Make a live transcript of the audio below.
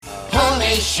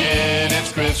nation,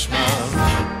 it's Christmas.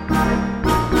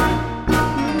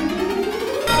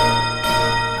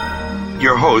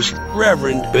 Your host,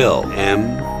 Reverend Bill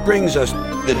M., brings us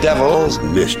the devil's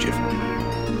mischief.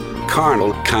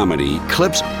 Carnal comedy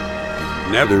clips,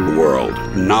 netherworld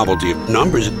novelty of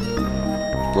numbers.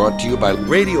 Brought to you by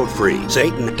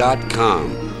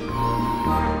RadioFreeSatan.com.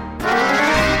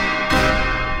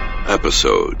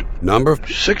 Episode number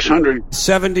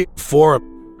 674.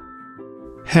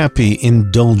 Happy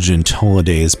indulgent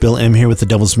holidays. Bill M. here with the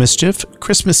Devil's Mischief.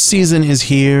 Christmas season is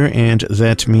here, and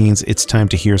that means it's time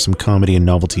to hear some comedy and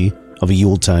novelty of a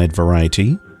Yuletide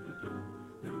variety.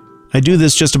 I do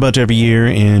this just about every year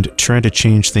and try to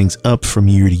change things up from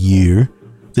year to year.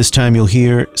 This time you'll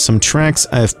hear some tracks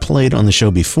I've played on the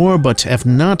show before, but have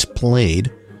not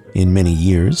played in many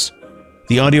years.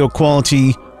 The audio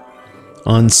quality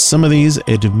on some of these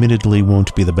admittedly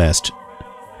won't be the best.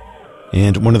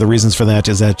 And one of the reasons for that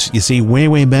is that, you see,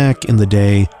 way back in the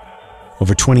day,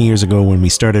 over 20 years ago when we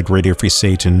started Radio Free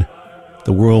Satan,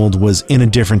 the world was in a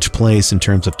different place in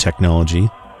terms of technology.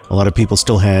 A lot of people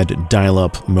still had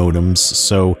dial-up modems,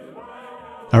 so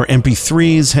our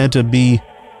MP3s had to be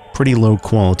pretty low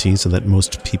quality so that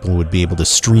most people would be able to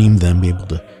stream them, be able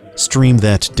to stream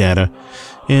that data.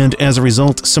 And as a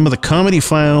result, some of the comedy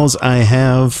files I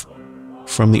have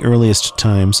from the earliest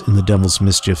times in the Devil's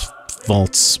Mischief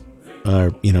vaults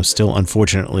are, still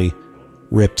unfortunately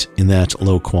ripped in that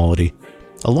low quality.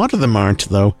 A lot of them aren't,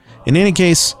 though. In any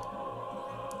case,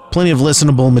 plenty of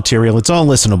listenable material. It's all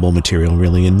listenable material,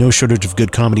 really, and no shortage of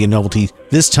good comedy and novelty.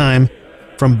 This time,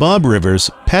 from Bob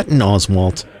Rivers, Patton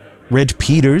Oswalt, Red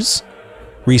Peters,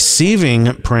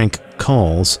 receiving prank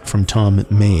calls from Tom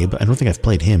Mabe. I don't think I've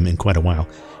played him in quite a while.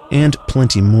 And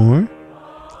plenty more.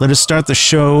 Let us start the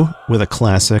show with a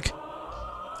classic,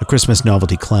 a Christmas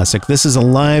novelty classic. This is a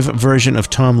live version of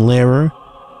Tom Lehrer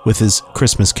with his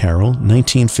Christmas Carol,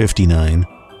 1959.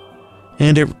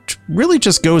 And it really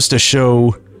just goes to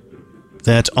show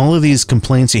that all of these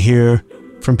complaints you hear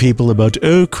from people about,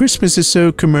 oh, Christmas is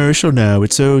so commercial now,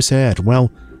 it's so sad.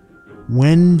 Well,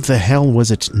 when the hell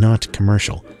was it not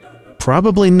commercial?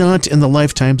 Probably not in the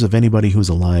lifetimes of anybody who's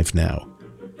alive now.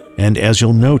 And as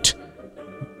you'll note,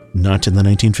 not in the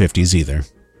 1950s either.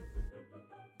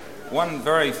 One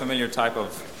very familiar type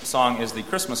of song is the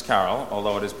Christmas Carol,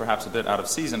 although it is perhaps a bit out of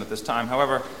season at this time.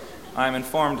 However, I am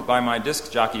informed by my disc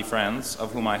jockey friends,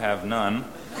 of whom I have none,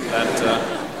 that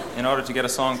in order to get a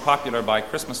song popular by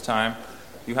Christmas time,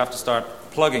 you have to start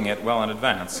plugging it well in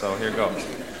advance. So here goes.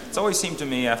 It's always seemed to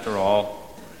me, after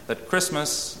all, that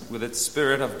Christmas, with its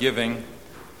spirit of giving,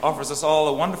 offers us all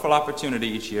a wonderful opportunity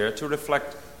each year to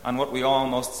reflect on what we all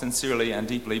most sincerely and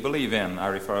deeply believe in. I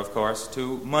refer, of course,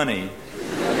 to money.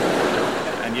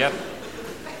 And yet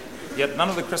none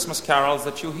of the Christmas carols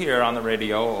that you hear on the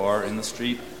radio or in the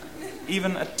street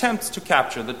even attempts to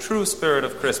capture the true spirit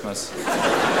of Christmas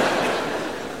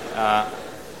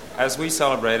as we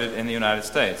celebrate it in the United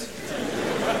States.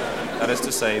 That is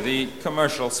to say, the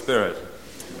commercial spirit.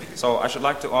 So I should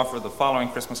like to offer the following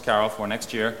Christmas carol for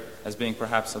next year as being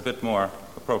perhaps a bit more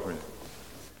appropriate.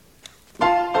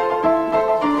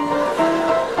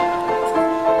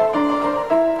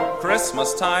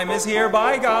 Christmas time is here,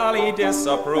 by golly,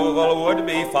 disapproval would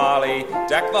be folly.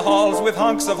 Deck the halls with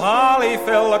hunks of holly,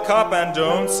 fill a cup and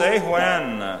don't say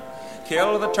when.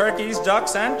 Kill the turkeys,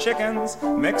 ducks, and chickens,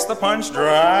 mix the punch,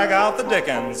 drag out the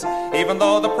dickens. Even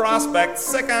though the prospect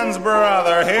sickens,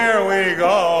 brother, here we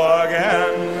go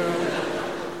again.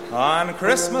 On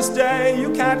Christmas Day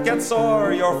you can't get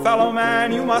sore, your fellow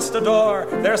man you must adore.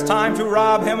 There's time to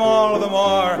rob him all the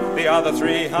more, the other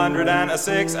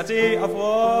 360 of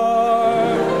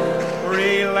war.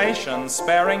 Relations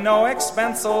sparing no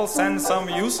expense'll send some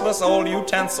useless old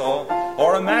utensil,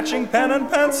 or a matching pen and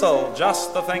pencil,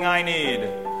 just the thing I need.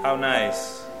 How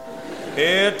nice.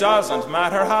 It doesn't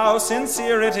matter how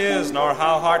sincere it is, nor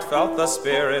how heartfelt the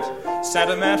spirit.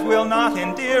 Sentiment will not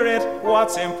endear it.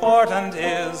 What's important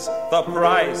is the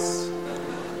price.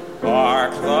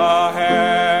 Hark the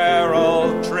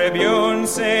Herald Tribune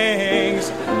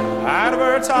sings,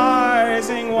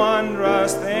 advertising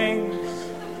wondrous things.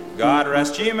 God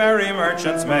rest ye merry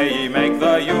merchants, may ye make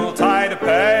the Yuletide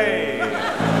pay.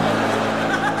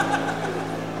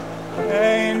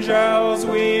 Angels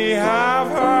we have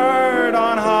heard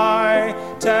on high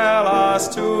tell us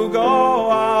to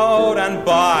go out and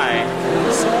buy.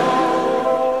 So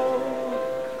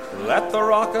let the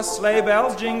raucous sleigh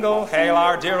bells jingle, hail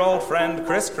our dear old friend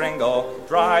Kris Kringle,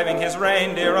 driving his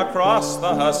reindeer across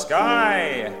the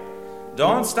sky.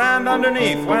 Don't stand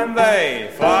underneath when they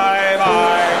fly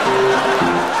by.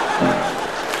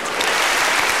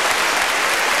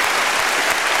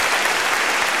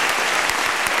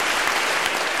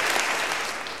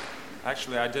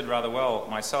 Actually, I did rather well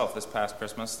myself this past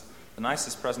Christmas. The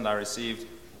nicest present I received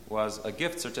was a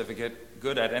gift certificate,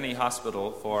 good at any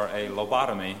hospital, for a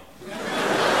lobotomy.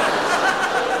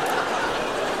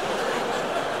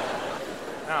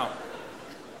 Now.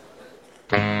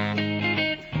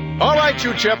 All right,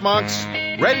 you chipmunks.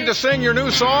 Ready to sing your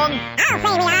new song? Okay, we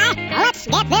are. Let's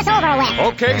get this over with.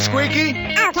 Okay, Squeaky?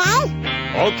 Okay.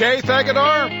 Okay,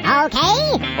 Thegador?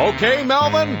 Okay. Okay,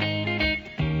 Melvin?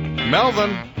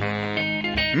 Melvin?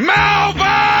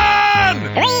 Melvin!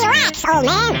 Relax, old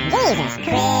man. Jesus.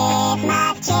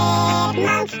 Christmas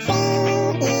chipmunks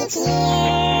sing each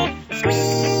year.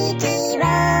 Squeaky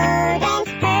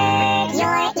rodents hurt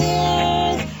your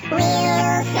ears.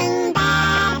 We'll sing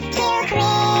back till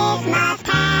Christmas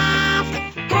past.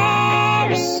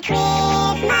 Hurry,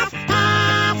 Christmas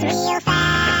pass real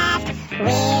fast.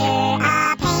 We're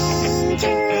a pain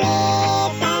to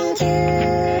listen to.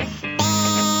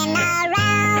 Been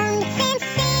around since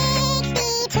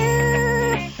 '62.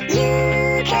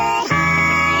 You could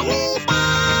hardly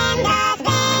stand us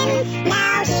then.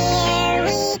 Now here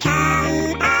we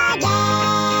come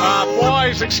again.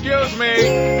 Boys, excuse me.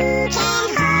 You can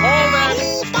hardly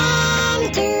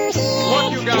stand to hear. Look,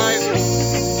 you guys.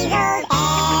 Weasels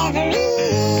every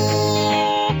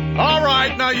year. All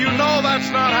right, now you know that's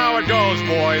not how it goes,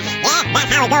 boys. Yeah,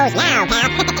 that's how it goes now, pal.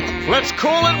 Let's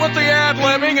cool it with the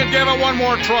ad-libbing and give it one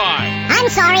more try. I'm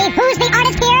sorry, who's the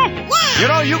artist here? Yeah! You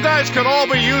know, you guys could all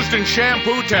be used in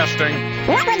shampoo testing.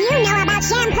 What would you know about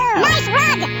shampoo? Nice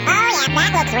rug! Oh, yeah,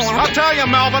 that looks real. I'll tell you,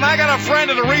 Melvin, I got a friend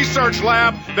at a research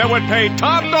lab that would pay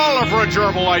top dollar for a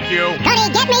gerbil like you. Could he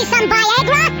get me some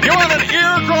Viagra? You want an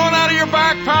ear growing out of your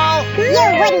back, pal? You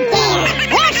wouldn't dare.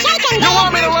 We're shaking, You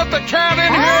want me to let the cat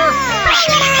in here?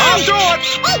 I'll do it.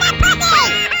 Hey, that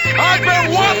puppy! I've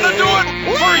been wanting to do it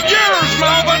for years,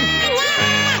 Melvin.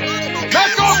 That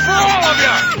goes for all of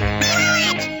you.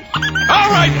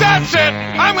 All right, that's it.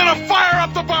 I'm going to fire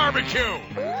up the barbecue.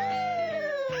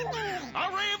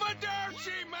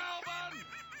 Arrivederci, Melvin.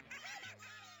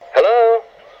 Hello?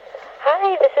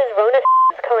 Hi, this is Rona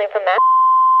calling from Mass.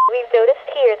 We've noticed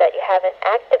here that you haven't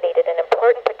activated an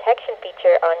important protection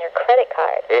feature on your credit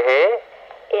card. Mm-hmm.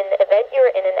 In the event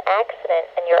you're in an accident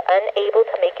and you're unable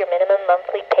to make your minimum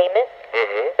monthly payment,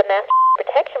 the Mass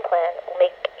Protection Plan will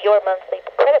make your monthly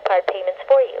credit card payments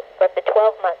for you for up to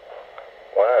 12 months.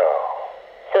 Wow.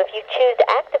 So if you choose to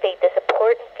activate this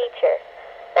important feature,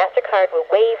 MasterCard will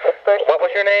waive the first... What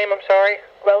was your name? I'm sorry?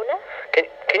 Rona?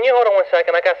 Can you hold on 1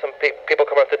 second? I got some people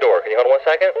coming up the door. Can you hold on 1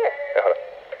 second? Sure. Yeah, hold on.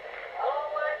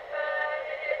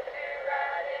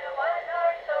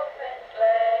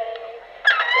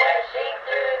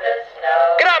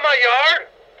 Get out of my yard!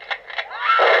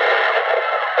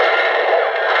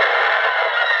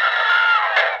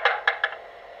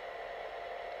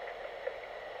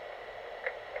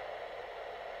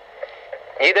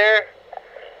 You there?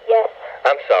 Yes.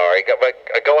 I'm sorry. Go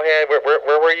ahead. Where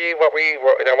were you? What were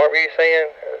you saying?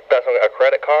 About a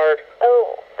credit card?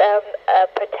 Oh, a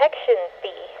protection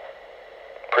fee.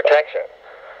 Protection?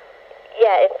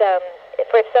 Yeah, it's, if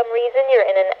for some reason you're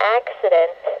in an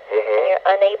accident and you're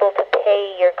unable to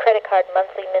pay your credit card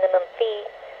monthly minimum fee,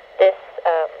 this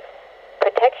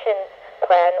protection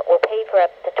plan will pay for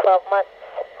up to 12 months.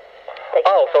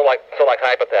 Oh, so like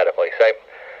hypothetically, say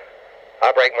I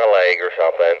break my leg or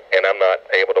something and I'm not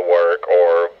able to work,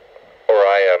 or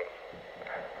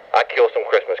I kill some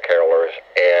Christmas carolers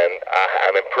and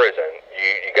I'm in prison.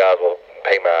 You guys will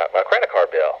pay my credit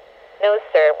card bill. No,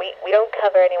 sir. We don't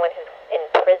cover anyone who's in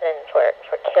prison for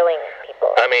killing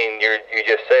people. I mean, you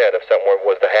just said if something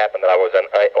was to happen that I was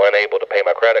unable to pay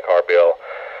my credit card bill,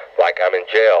 like I'm in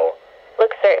jail.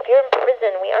 Look, sir, if you're in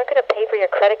prison, we aren't going to pay for your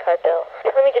credit card bill.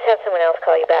 Let me just have someone else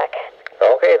call you back.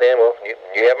 Okay, then. Well,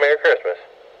 you have Merry Christmas.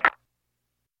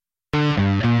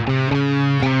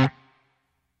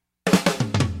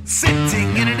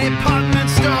 Sitting in a department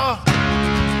store,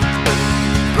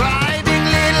 bribing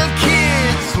little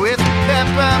kids with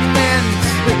peppermint.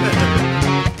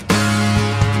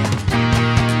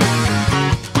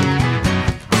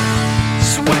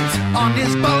 Sweat on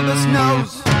his bulbous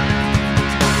nose,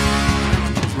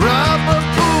 rubber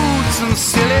boots and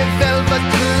silly velvet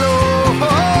clothes.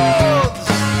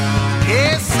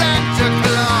 Hey, Santa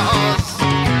Claus,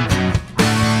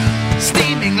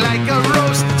 steaming like a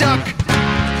roast duck,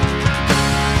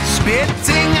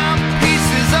 spitting out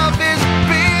pieces of his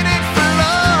bearded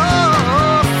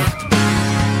fluff.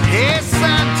 Hey,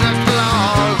 Santa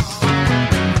Claus,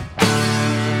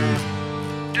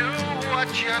 do what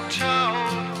you're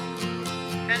told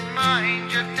and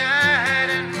mind your dad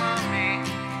and mommy,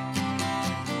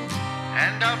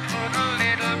 and I'll put a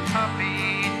little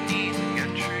puppy neath your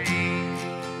tree.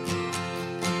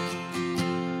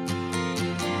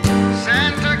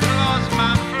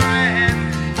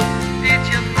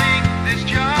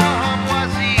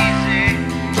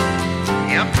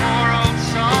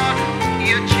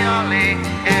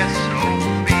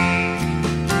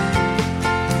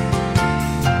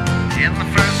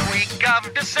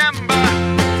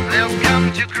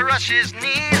 crush his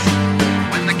knees.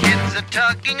 When the kids are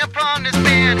tugging upon his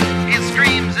beard, he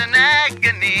screams in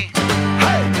agony.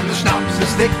 Hey! The schnapps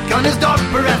is thick on his dog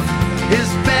breath. His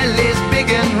belly's big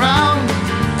and round,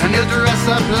 and he'll dress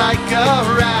up like a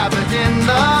rabbit in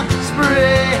the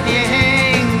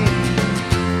spring.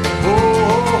 Ho,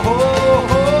 ho, ho,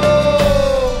 ho.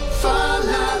 Fa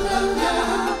la la la,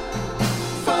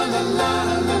 fa la la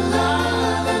la la la la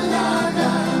la,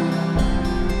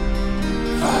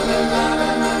 fa la la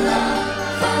la la la,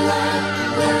 fa la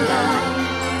la la.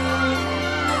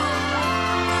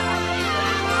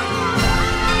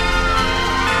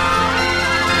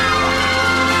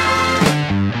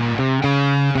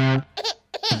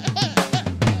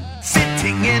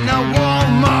 Sitting in a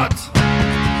Walmart,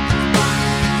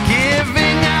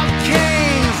 giving out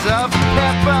canes of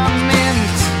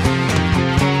peppermint.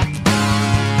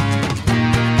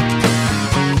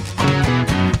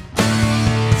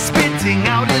 Spitting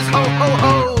out his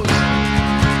ho-ho-hos.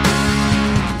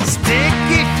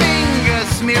 Sticky fingers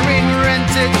smearing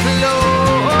rented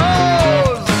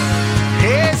clothes.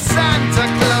 Hey, Santa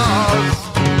Claus,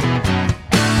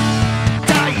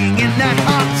 dying in that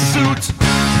hot suit.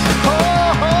 Ho,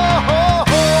 ho, ho,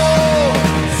 ho,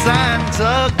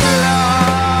 Santa Claus.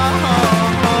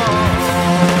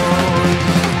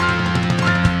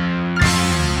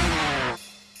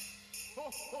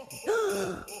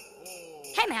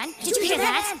 Hey, man, did you hear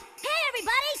that? Hey,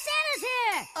 everybody, Santa's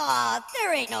here! Aw,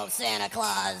 there ain't no Santa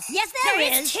Claus. Yes, there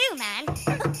is too, man.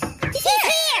 He's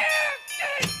here!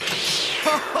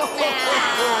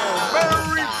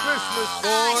 Merry Christmas,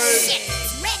 boys! Shit,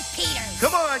 it's Red Peter!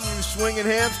 Come on, you swinging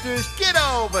hamsters, get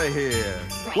over here.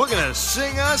 We're gonna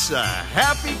sing us a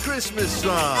happy Christmas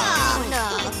song. Oh,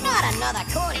 no, not another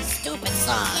corny, stupid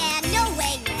song. Yeah, no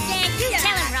way. Yeah, you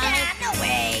tell him, Ronald. No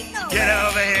way. No Get way.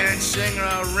 over here and sing or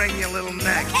I'll wring your little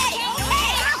neck. Hey.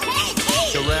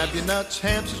 So grab your nuts,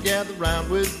 hamsters, gather round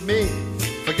with me.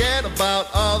 Forget about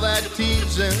all that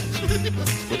teasing.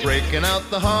 We're breaking out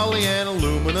the holly and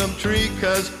aluminum tree,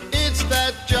 'cause it's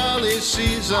that jolly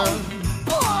season.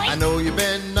 I know you've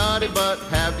been naughty, but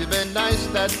have you been nice?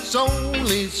 That's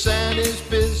only Santa's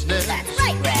business. That's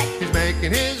right, Red. He's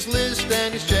making his list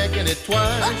and he's checking it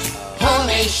twice.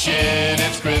 Holy shit,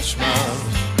 it's Christmas.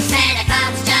 Santa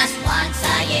comes just once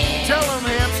a year. Tell him,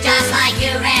 hamster. Just like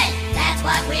you, Red. That's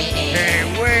what we do. Hey,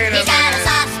 wait a He's got a minute.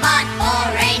 soft spot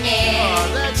for reindeer. Oh,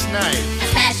 that's nice.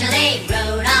 Especially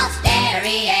Rudolph's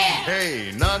derriere.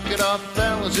 Hey, knock it off,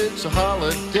 fellas, it's a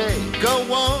holiday. Go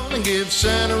on and give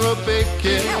Santa a big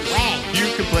kiss. No way.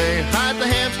 You can play hide the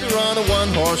hamster on a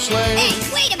one-horse sleigh. Hey,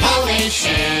 wait a minute. Holy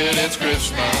shit, it's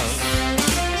Christmas.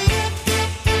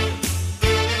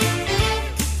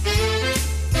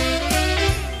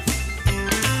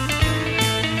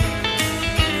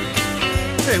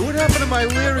 Hey, what happened to my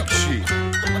lyric sheet?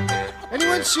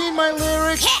 Anyone seen my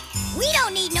lyrics? Heck, we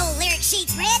don't need no lyric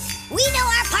sheets, Red. We know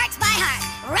our parts by heart.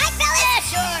 Right, fellas? Yeah,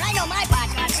 sure, I know my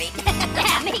parts, Godfrey.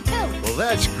 Yeah, me too. Well,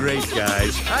 that's great,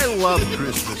 guys. I love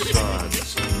Christmas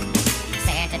songs.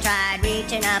 Santa tried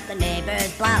reaching up the neighbor's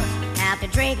blouse after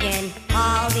drinking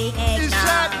all the eggnog. Is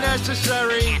that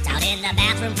necessary? Camped out in the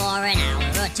bathroom for an hour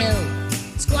or two,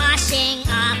 squashing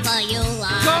off a Yule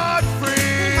log.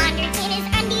 Godfrey! Wandered in his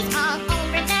undies all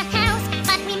over the house,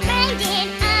 but we minded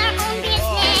our own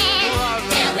business.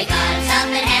 Till we got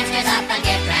something hamsters up a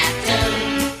gift wrap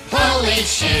too. Holy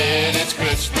shit, it's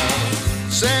Christmas.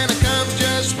 Santa comes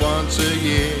just once a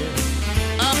year.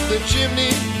 Up the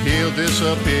chimney, he'll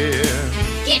disappear.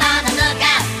 Keep on the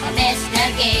lookout for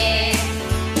Mr. Gear.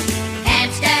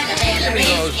 Hamster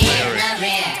deliveries in the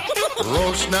rear.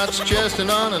 Roast nuts chesting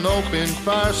on an open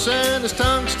fire. Santa's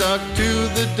tongue stuck to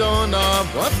the doorknob.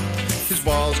 What? His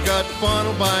balls got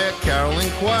funneled by a caroling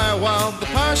choir while the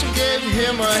parson gave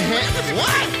him a hand.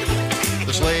 What?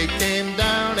 The sleigh came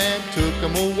down and took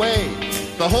him away.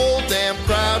 The whole damn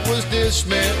crowd was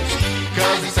dismissed.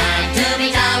 'Cause it's time To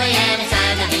be jolly and it's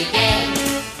time to be gay.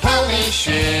 Holy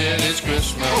shit, it's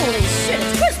Christmas. Holy shit,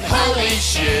 it's Christmas. Holy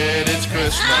shit, it's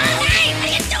Christmas. Hey, what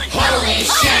are you doing? Holy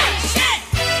shit.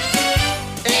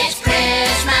 It's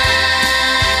Christmas.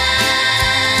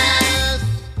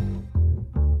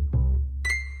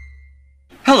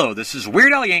 Hello, this is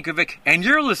Weird Al Yankovic, and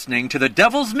you're listening to The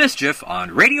Devil's Mischief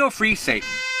on Radio Free Satan.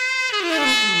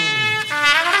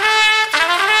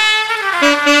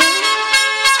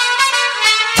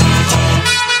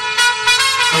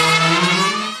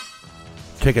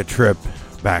 Take a trip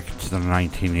back to the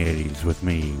 1980s with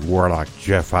me, Warlock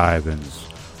Jeff Ivins,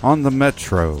 on the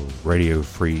Metro Radio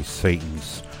Free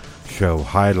Satan's show,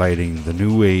 highlighting the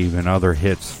new wave and other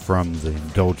hits from the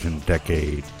indulgent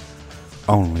decade,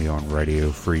 only on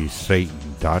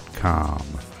RadioFreeSatan.com.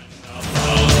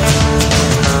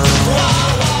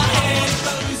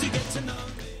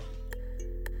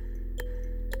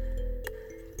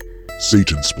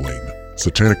 Satansplain,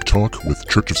 Satanic Talk with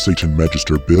Church of Satan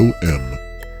Magister Bill M.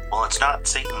 Well, it's not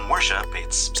Satan worship,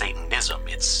 it's Satanism.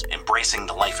 It's embracing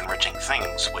the life-enriching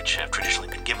things which have traditionally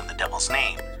been given the devil's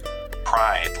name.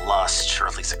 Pride, lust,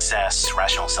 earthly success,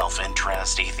 rational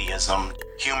self-interest, atheism,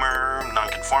 humor,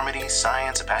 nonconformity,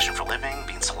 science, a passion for living,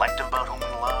 being selective about whom we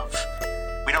love.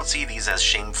 We don't see these as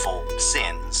shameful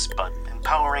sins, but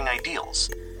empowering ideals.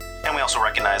 And we also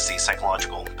recognize the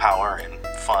psychological power and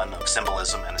fun of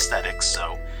symbolism and aesthetics,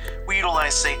 so we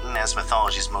utilize Satan as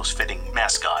mythology's most fitting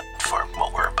mascot for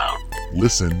what we're about.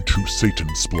 Listen to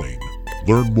Satansplain.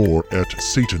 Learn more at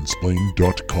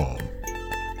satansplain.com.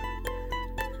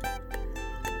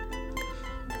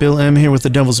 Bill M. here with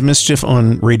the Devil's Mischief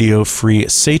on Radio Free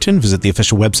Satan. Visit the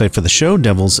official website for the show,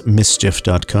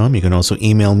 devilsmischief.com. You can also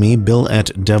email me.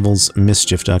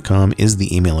 bill@devilsmischief.com is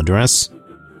the email address.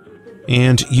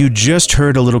 And you just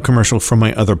heard a little commercial from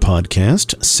my other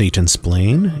podcast,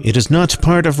 Satansplain. It is not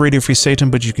part of Radio Free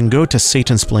Satan, but you can go to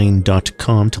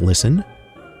satansplain.com to listen.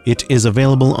 It is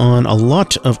available on a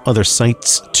lot of other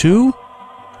sites, too.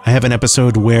 I have an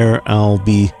episode where I'll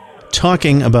be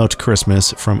talking about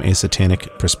Christmas from a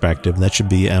satanic perspective. That should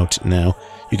be out now.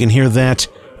 You can hear that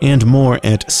and more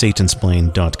at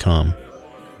satansplain.com.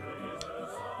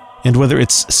 And whether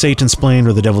it's Satansplain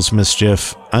or the Devil's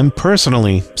Mischief, I'm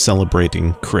personally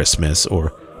celebrating Christmas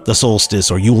or the solstice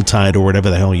or Yuletide or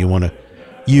whatever the hell you want to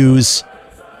use.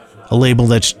 A label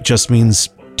that just means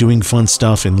doing fun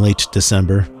stuff in late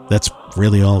December. That's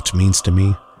really all it means to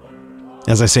me.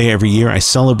 As I say every year, I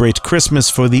celebrate Christmas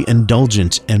for the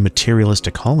indulgent and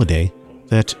materialistic holiday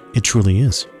that it truly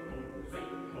is.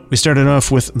 We started off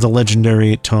with the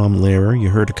legendary Tom Lehrer. You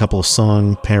heard a couple of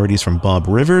song parodies from Bob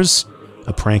Rivers,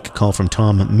 a prank call from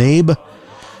Tom Mabe,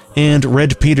 and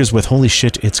Red Peters with Holy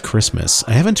Shit, It's Christmas.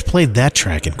 I haven't played that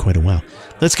track in quite a while.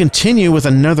 Let's continue with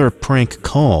another prank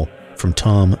call from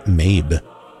Tom Mabe.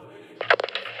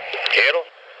 Handle?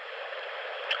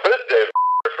 This is Dave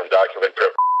from Document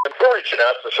Trip. We're reaching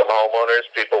out to some homeowners,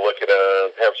 people looking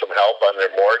to have some help on their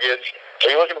mortgage.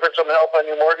 Are you looking for some help on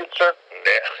your mortgage, sir?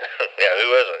 Yeah,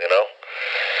 who isn't, you know?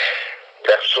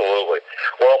 Absolutely.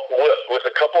 Well, with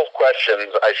a couple of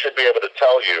questions, I should be able to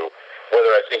tell you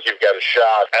whether I think you've got a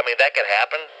shot. I mean, that can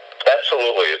happen?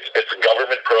 Absolutely. It's a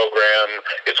government program.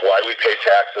 It's why we pay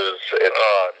taxes. It's, you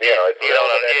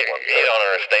don't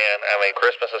understand. I mean,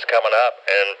 Christmas is coming up,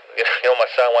 and you know my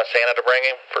son wants Santa to bring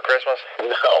him for Christmas?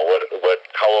 No. What?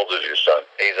 How old is your son?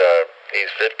 He's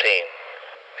 15.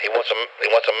 He wants a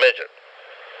midget.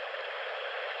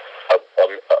 A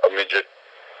midget?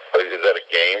 Is that a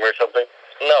game or something?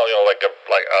 No, like a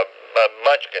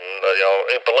munchkin,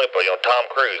 Oompa Loompa, Tom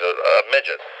Cruise, a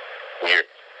midget.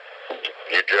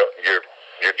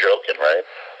 You're joking, right?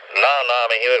 No, I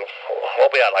mean,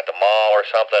 we'll be out like the mall or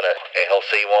something, and he'll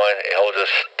see one, and he'll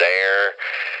just stare,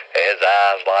 and his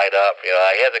eyes light up. He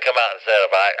hasn't come out and said,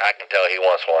 but I can tell he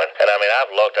wants one. And I mean,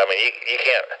 I've looked. I mean, you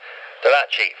can't. They're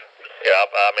not cheap.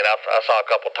 I mean, I saw a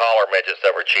couple taller midgets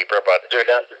that were cheaper, but they're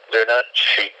not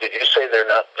cheap. Did you say they're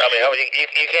not? I mean,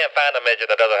 you can't find a midget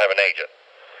that doesn't have an agent.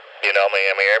 You know what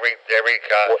I mean? Every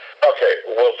guy. Okay.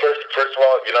 Well, first of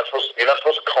all, you're not supposed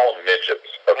to call them midgets.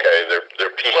 Okay, they're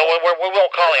people. Well, we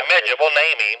won't call him midget. We'll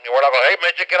name him. We're not going, hey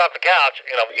midget, get off the couch.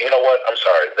 You know what? I'm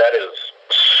sorry. That is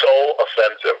so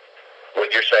offensive. What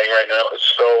you're saying right now is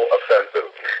so offensive,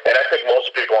 and I think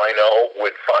most people I know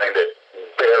would find it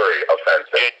very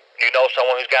offensive. You know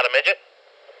someone who's got a midget?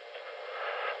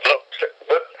 Look,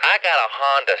 I got a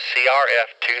Honda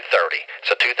CRF 230. It's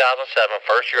a 2007,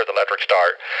 first year of the electric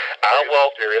start. Are you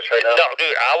serious right now? No,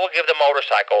 dude, I will give the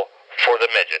motorcycle for the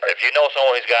midget. If you know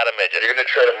someone who's got a midget. You're going to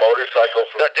trade a motorcycle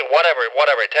for...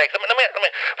 Whatever it takes. Let me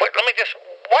just...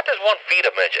 What does one feed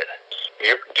a midget?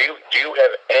 Do you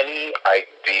have any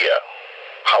idea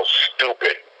how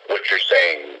stupid what you're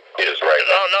saying is right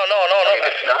now? No. I mean,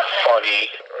 it's not funny.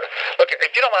 Look,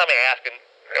 if you don't mind me asking,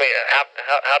 I mean,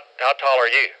 how tall are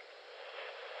you?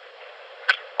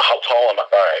 How tall am I? All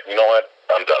right, you know what?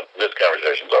 I'm done. This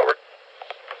conversation's over.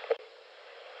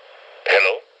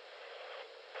 Hello?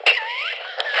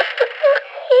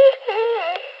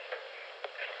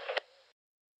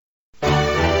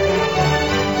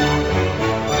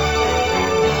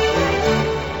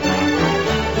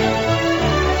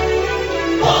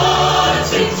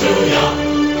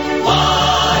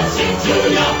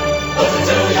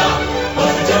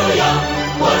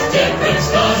 What difference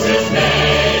does it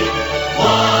make?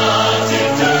 What's it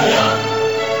to ya?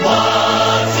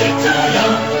 What's it to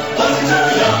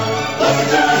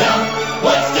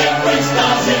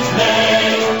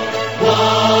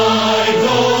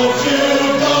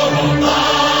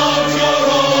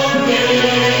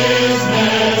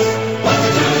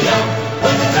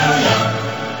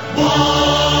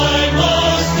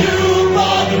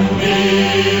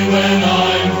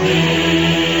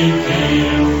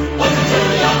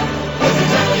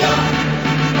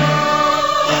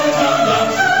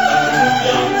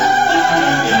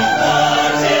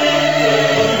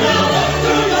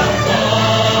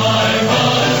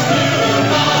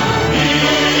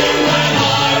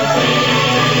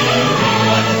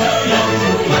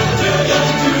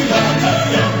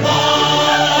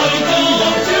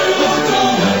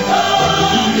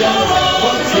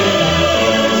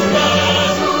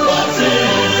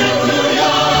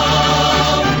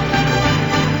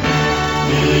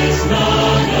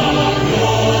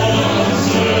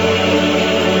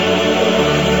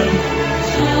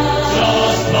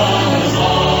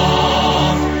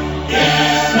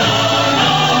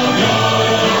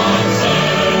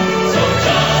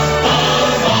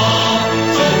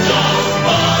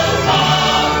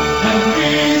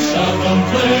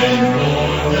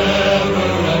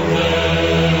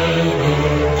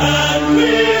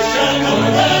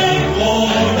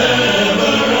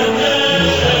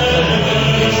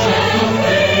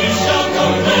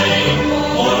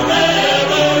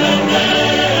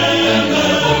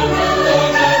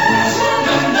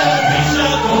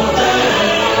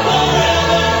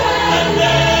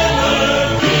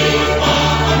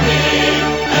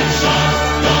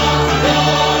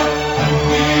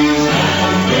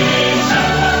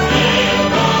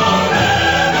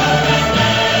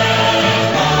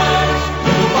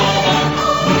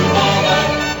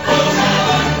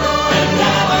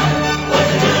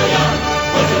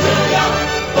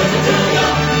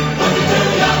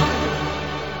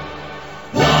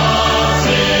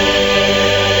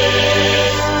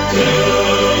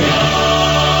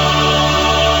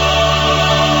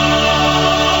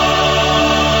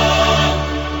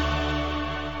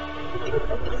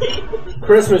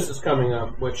Christmas is coming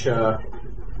up, which,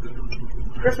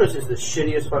 Christmas is the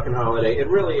shittiest fucking holiday. It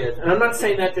really is. And I'm not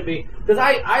saying that to be... Because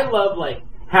I love, like,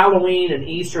 Halloween and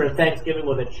Easter and Thanksgiving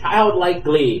with a childlike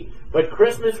glee. But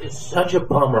Christmas is such a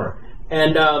bummer.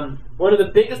 And one of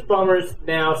the biggest bummers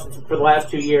now, for the last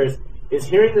 2 years, is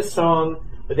hearing the song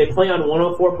that they play on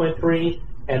 104.3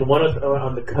 and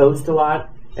on the coast a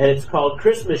lot. And it's called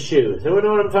Christmas Shoes. Anyone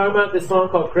know what I'm talking about? This song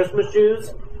called Christmas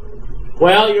Shoes?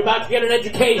 Well, you're about to get an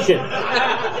education.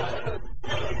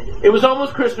 It was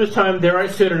almost Christmas time. There I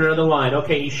stood in another line.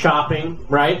 Okay, he's shopping,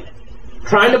 right?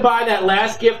 Trying to buy that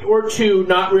last gift or two,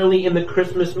 not really in the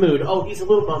Christmas mood. Oh, he's a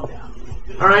little bummed out.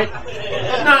 All right?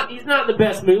 He's not in the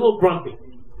best mood, a little grumpy.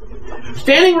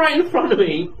 Standing right in front of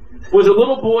me was a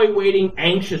little boy waiting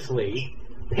anxiously,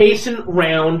 pacing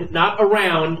round, not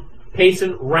around,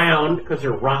 pacing round, because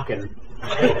they're rocking.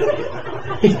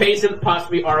 He's pacing,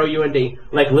 possibly R-O-U-N-D,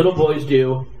 like little boys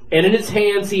do. And in his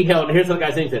hands he held, and here's what the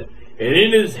guy sings it, and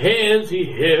in his hands he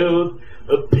held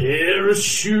a pair of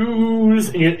shoes.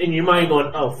 And in your mind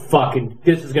going, oh, fucking,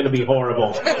 this is going to be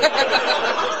horrible.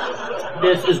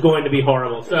 This is going to be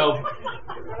horrible. So,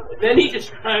 then he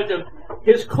described them.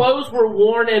 His clothes were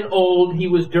worn and old. He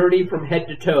was dirty from head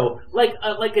to toe. Like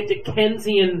a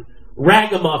Dickensian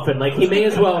ragamuffin. Like he may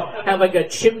as well have like a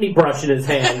chimney brush in his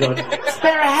hand going,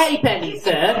 spare a halfpenny,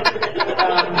 sir.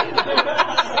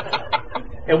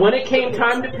 And when it came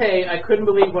time to pay, I couldn't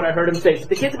believe what I heard him say. So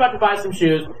the kid's about to buy some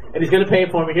shoes, and he's going to pay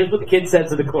for me. Here's what the kid said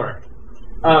to the clerk.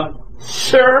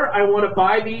 Sir, I want to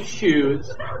buy these shoes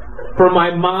for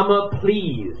my mama,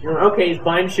 please. Okay, he's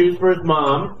buying shoes for his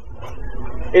mom.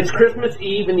 It's Christmas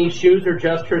Eve, and these shoes are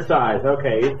just her size.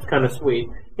 Okay, it's kind of sweet.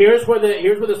 Here's where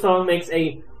the song makes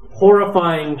a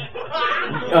horrifying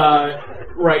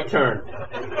right turn.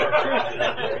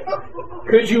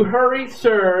 Could you hurry,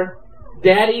 sir?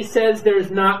 Daddy says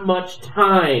there's not much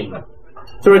time.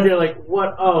 So right there, like,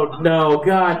 what? Oh, no,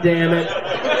 God damn it.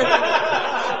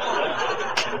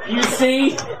 You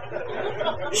see,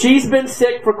 she's been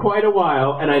sick for quite a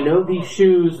while, and I know these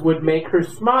shoes would make her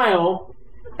smile,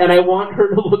 and I want her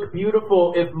to look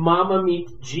beautiful if Mama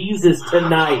meets Jesus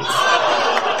tonight.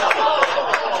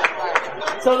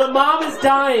 So the mom is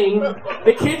dying,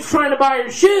 the kid's trying to buy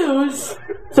her shoes,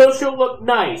 so she'll look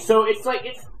nice. So it's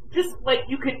just like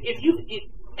you could,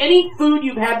 any food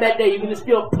you've had that day, you can just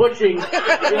feel pushing.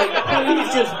 You're like,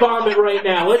 please just vomit right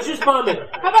now. Let's just vomit.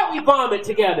 How about we vomit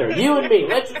together, you and me?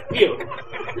 Let's just puke.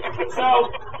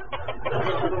 So,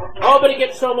 but it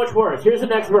gets so much worse. Here's the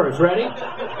next verse. Ready?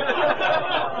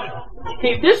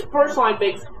 Okay, this first line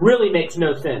really makes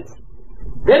no sense.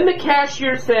 Then the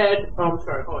cashier said, oh, I'm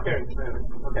sorry. Oh, here.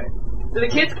 Okay. So the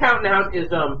kid's counting out his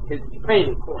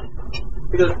penny coin.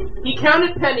 Because he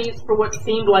counted pennies for what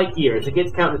seemed like years. The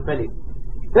kid's counting his pennies.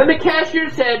 Then the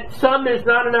cashier said, son, there's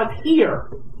not enough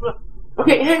here.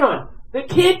 Okay, hang on. The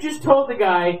kid just told the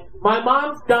guy, my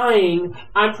mom's dying,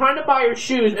 I'm trying to buy her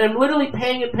shoes, and I'm literally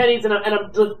paying in pennies, and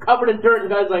I'm just covered in dirt,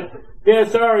 and the guy's like, yeah,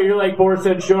 sorry, you're like 4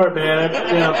 cents short, man.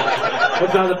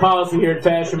 That's not the policy here at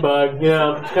Fashion Bug.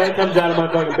 It kind of comes out of my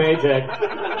fucking paycheck.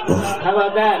 How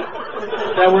about that?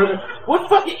 What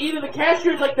fucking, either the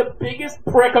cashier's like the biggest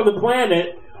prick on the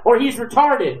planet, or he's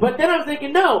retarded. But then I was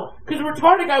thinking, no, because a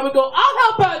retarded guy would go, I'll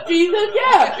help out, Jesus,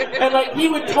 yeah! And like, he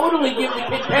would totally give the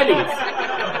kid pennies.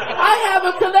 I have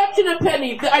a collection of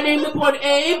pennies. I named this one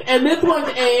Abe, and this one's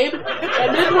Abe,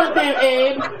 and this one's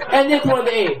Abe, and this one's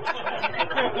Abe.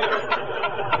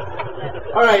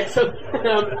 Alright, so,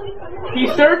 he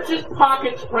searched his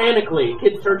pockets frantically.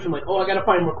 Kid's searching like, oh, I gotta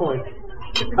find more coins.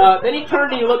 Then he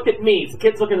turned and he looked at me. So the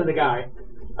kid's looking at the guy.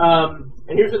 And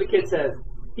here's what the kid says.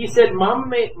 He said, Mama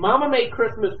made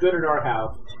Christmas good at our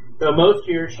house, though most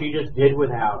years she just did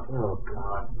without. Oh,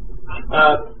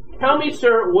 God. Tell me,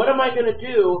 sir, what am I going to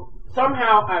do?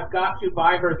 Somehow I've got to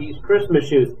buy her these Christmas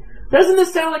shoes. Doesn't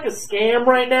this sound like a scam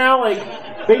right now? Like,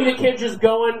 maybe the kid's just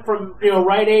going from,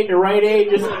 Rite Aid to Rite Aid,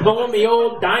 just pulling the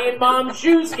old dying mom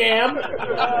shoe scam.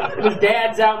 And his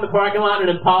dad's out in the parking lot in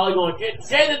an Impala going,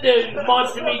 say that the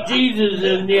wants to meet Jesus,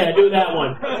 and yeah, do that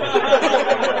one.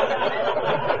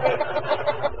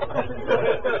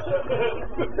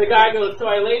 The guy goes, so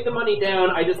I laid the money down,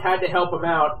 I just had to help him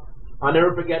out. I'll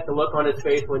never forget the look on his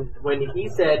face when he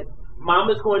said,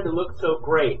 Mama's going to look so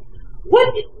great.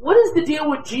 What is the deal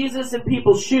with Jesus and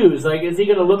people's shoes? Like, is he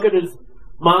going to look at his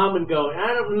mom and go,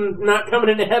 I'm not coming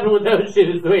into heaven with those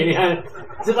shoes? Wait,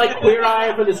 is it like Queer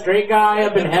Eye for the straight guy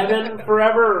up in heaven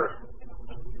forever?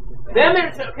 Then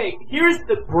here's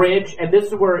the bridge, and this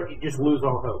is where you just lose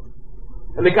all hope.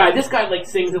 And this guy like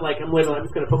sings it like I'm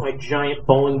just going to put my giant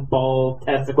bowling ball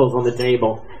testicles on the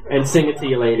table and sing it to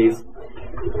you ladies.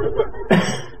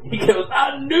 He goes,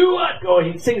 I knew I'd go.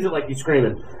 He sings it like he's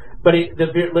screaming. But the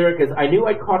lyric is, I knew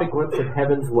I caught a glimpse of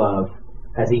heaven's love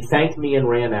as he thanked me and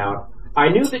ran out. I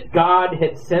knew that God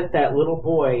had sent that little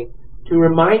boy to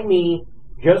remind me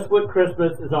just what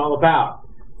Christmas is all about.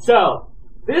 So,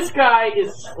 this guy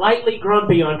is slightly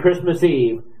grumpy on Christmas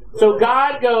Eve. So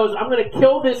God goes, I'm going to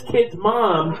kill this kid's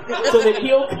mom so that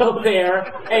he'll go there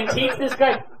and teach this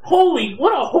guy. Holy,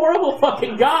 what a horrible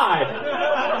fucking God.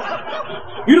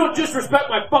 You don't disrespect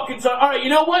my fucking son. All right, you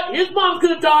know what? His mom's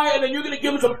going to die and then you're going to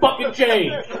give him some fucking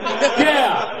change.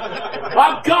 Yeah.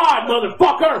 I'm God,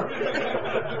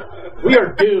 motherfucker. We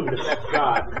are doomed if that's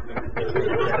God.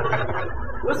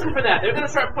 Listen for that. They're going to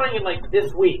start playing it like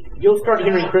this week. You'll start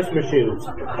hearing Christmas shoes.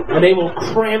 And they will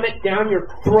cram it down your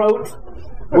throat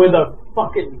with a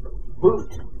fucking boot.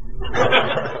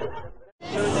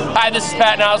 Hi, this is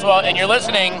Patton Oswalt, and you're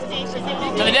listening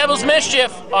to The Devil's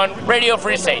Mischief on Radio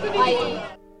Free Satan.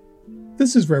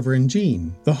 This is Reverend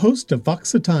Gene, the host of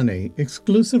Vox Satanae,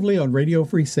 exclusively on Radio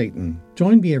Free Satan.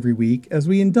 Join me every week as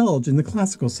we indulge in the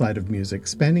classical side of music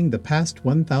spanning the past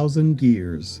 1,000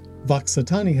 years. Vox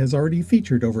Satanae has already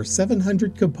featured over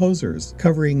 700 composers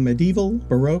covering medieval,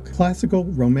 baroque, classical,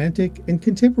 romantic, and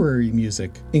contemporary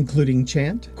music, including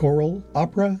chant, choral,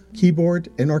 opera, keyboard,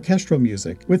 and orchestral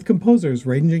music, with composers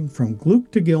ranging from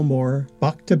Gluck to Gilmour,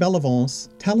 Bach to Bellavance,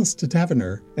 Tallis to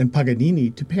Taverner, and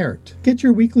Paganini to Pärt. Get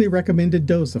your weekly recommended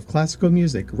dose of classical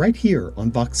music right here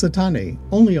on Vox Satanae,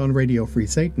 only on Radio Free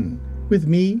Satan, with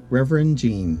me, Reverend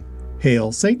Gene.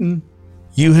 Hail Satan!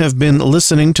 You have been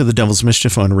listening to The Devil's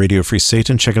Mischief on Radio Free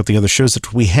Satan. Check out the other shows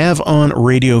that we have on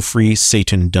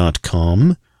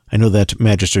RadioFreeSatan.com. I know that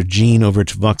Magister Gene over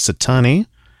at Vox Satanae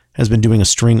has been doing a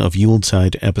string of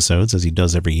Yuletide episodes, as he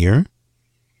does every year.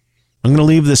 I'm going to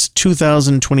leave this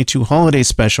 2022 holiday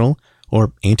special,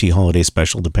 or anti-holiday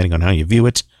special, depending on how you view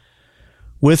it,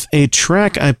 with a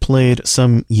track I played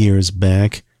some years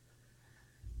back.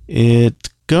 It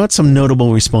got some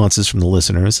notable responses from the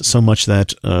listeners, so much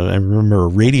that I remember a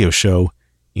radio show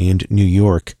in New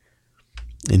York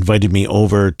invited me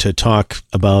over to talk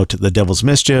about The Devil's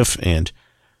Mischief, and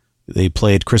they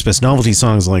played Christmas novelty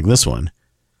songs like this one.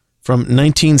 From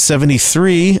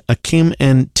 1973, Akim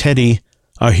and Teddy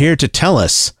are here to tell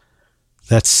us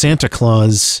that Santa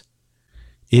Claus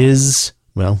is...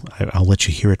 Well, I'll let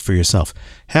you hear it for yourself.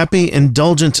 Happy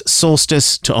indulgent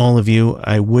solstice to all of you.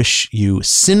 I wish you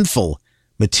sinful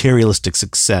materialistic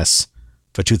success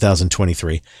for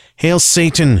 2023. Hail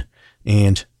Satan,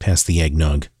 and pass the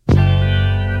eggnog.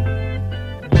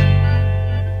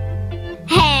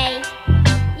 Hey,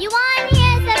 you want to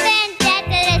hear something dead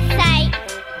to the sight?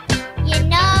 You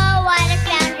know what I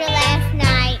found you last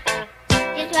night,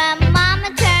 just when Mama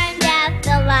turned out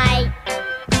the light.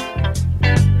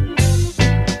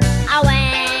 I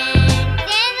went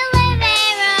in the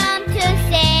living room to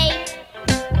see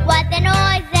what the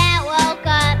noise that woke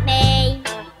up me,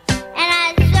 and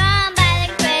I saw him by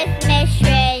the Christmas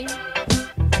tree.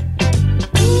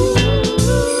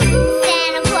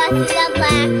 Santa Claus is a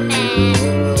black man.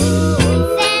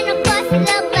 Santa Claus is a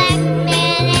black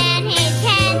man, and he's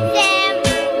handsome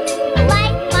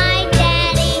like my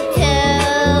daddy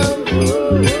too.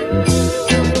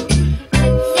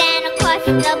 Santa Claus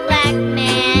is a black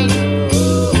man.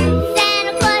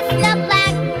 Santa Claus is a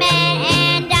black man,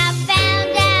 and I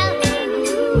found out.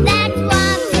 That's why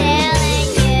I'm telling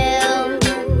you.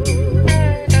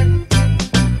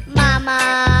 Mama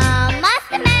must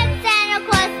have met Santa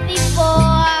Claus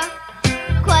before,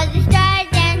 'cause he started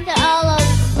dancing all over the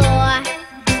floor,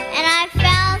 and I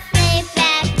fell asleep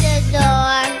at the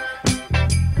door.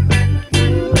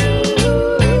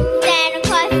 Santa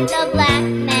Claus is a black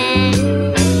man.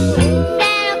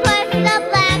 Santa Claus is a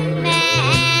black man,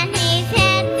 and he's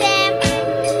handsome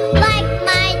like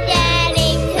my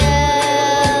daddy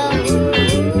too.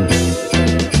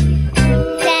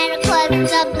 Santa Claus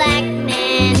is a black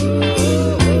man.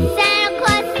 Santa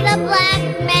Claus is a black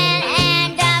man,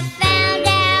 and I found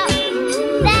out.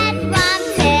 That's why I'm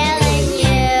telling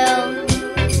you.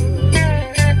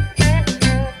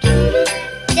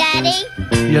 Daddy,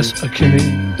 Yes, Akimi.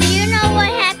 do you know what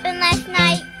happened last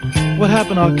night? What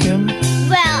happened, Akim?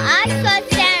 Well, I saw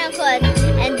Santa Claus,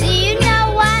 and do you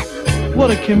know what?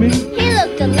 What, Akimi? He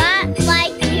looked a lot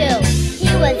like you. He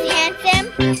was handsome.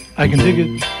 I can dig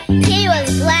it. He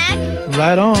was black.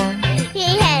 Right on.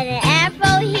 He had an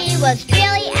afro. He was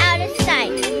really out of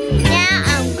sight. Now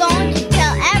I'm going to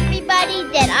tell everybody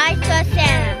that I saw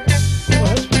Santa.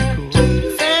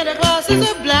 Santa Claus is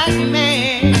a black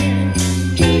man.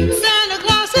 Santa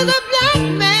Claus is a black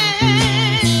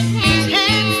man. He's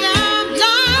handsome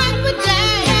like my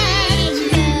daddy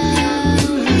too.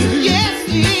 Yes,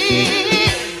 he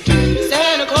is.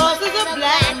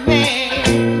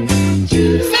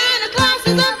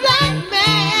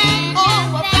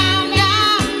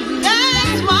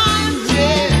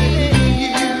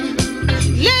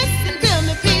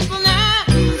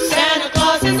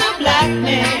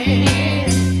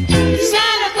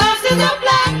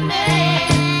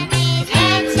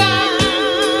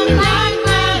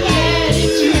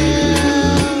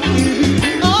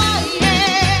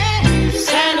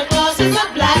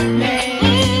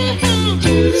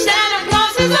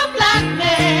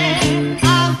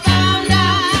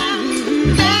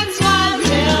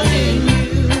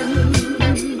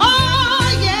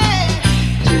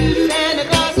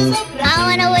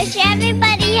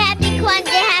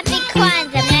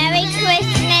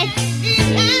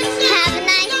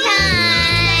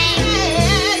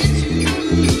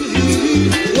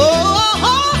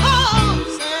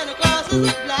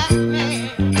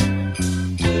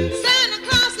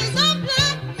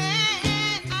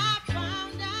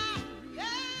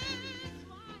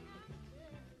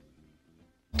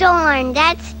 And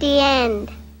that's the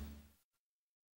end.